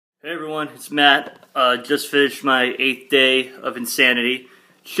Hey everyone, it's Matt. Just finished my 8th day of insanity.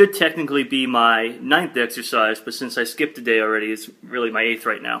 Should technically be my 9th exercise, but since I skipped a day already, it's really my 8th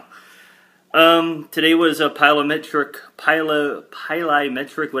right now. Today was a plyometric,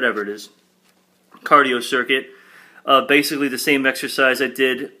 whatever it is, cardio circuit. Basically the same exercise I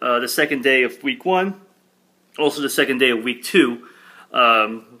did the second day of week 1, also the second day of week 2.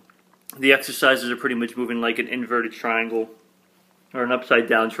 The exercises are pretty much moving like an inverted triangle, or an upside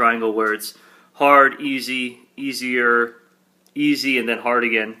down triangle, where it's hard, easy, easier, easy, and then hard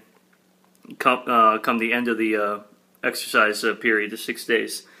again come the end of the exercise period, the 6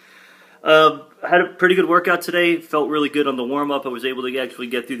 days. I had a pretty good workout today. Felt really good on the warm-up. I was able to actually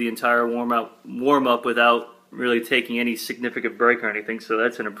get through the entire warm-up without really taking any significant break or anything, so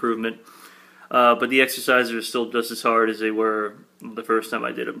that's an improvement. But the exercises are still just as hard as they were the first time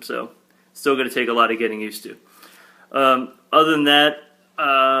I did them, so still going to take a lot of getting used to. Other than that,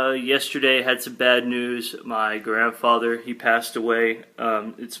 yesterday I had some bad news. My grandfather, he passed away.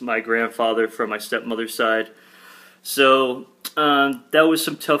 It's my grandfather from my stepmother's side. So that was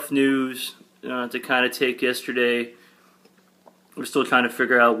some tough news to kind of take yesterday. We're still trying to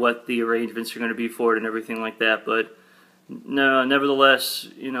figure out what the arrangements are going to be for it and everything like that. But no, nevertheless,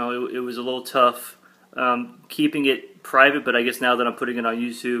 you know, it was a little tough. Keeping it private, but I guess now that I'm putting it on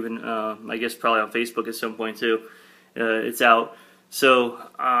YouTube and I guess probably on Facebook at some point too, it's out. So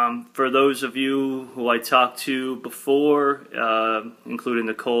for those of you who I talked to before, including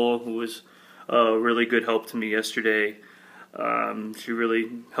Nicole, who was a really good help to me yesterday, she really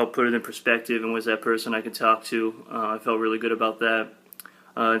helped put it in perspective and was that person I could talk to. I felt really good about that.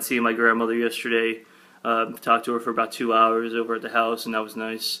 And seeing my grandmother yesterday, talked to her for about 2 hours over at the house, and that was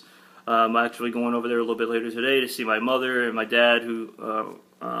nice. I'm actually going over there a little bit later today to see my mother and my dad, who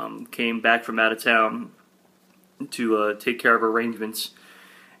came back from out of town to take care of arrangements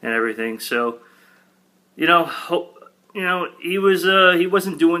and everything. So, he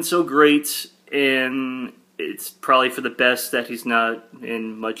wasn't doing so great, and it's probably for the best that he's not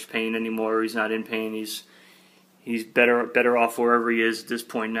in much pain anymore. He's not in pain. He's better off wherever he is at this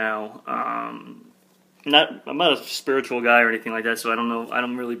point now. I'm not a spiritual guy or anything like that, so I don't know. I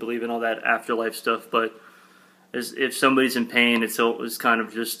don't really believe in all that afterlife stuff. But if somebody's in pain, it's kind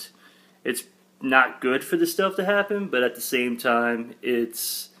of just, it's not good for this stuff to happen. But at the same time,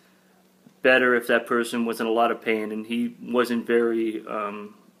 it's better if that person was in a lot of pain, and he wasn't very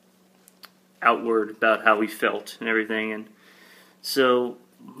outward about how he felt and everything. And so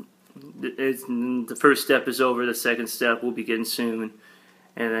the first step is over. The second step will begin soon.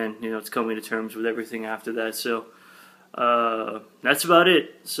 And then, it's coming to terms with everything after that. So, that's about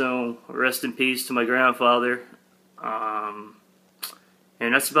it. So, rest in peace to my grandfather. And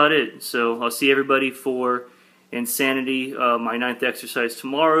that's about it. So, I'll see everybody for Insanity, my 9th exercise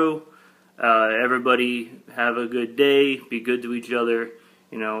tomorrow. Everybody have a good day. Be good to each other.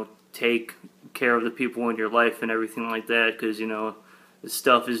 Take care of the people in your life and everything like that. Because, this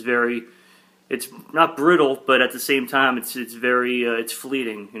stuff is very... It's not brittle, but at the same time, it's very it's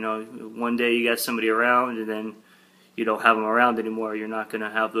fleeting. One day you got somebody around, and then you don't have them around anymore. You're not going to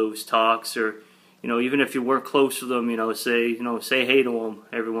have those talks, or even if you weren't close to them, say hey to them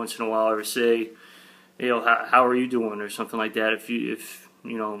every once in a while, or say, how are you doing, or something like that. If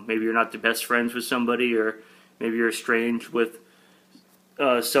maybe you're not the best friends with somebody, or maybe you're estranged with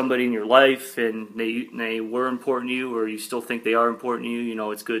somebody in your life, and they were important to you, or you still think they are important to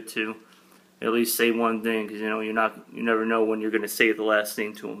you. It's good to at least say one thing, because you never know when you're going to say the last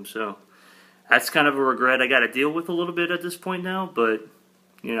thing to them. So that's kind of a regret I got to deal with a little bit at this point now, but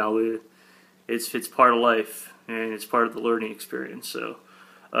it's part of life, and it's part of the learning experience. So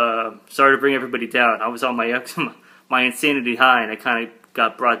sorry to bring everybody down. I was on my insanity high, and I kind of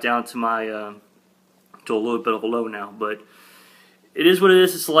got brought down to my to a little bit of a low now, but it is what it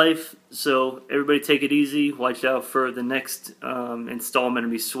is. It's life. So everybody take it easy. Watch out for the next installment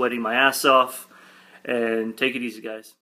of me sweating my ass off. And take it easy, guys.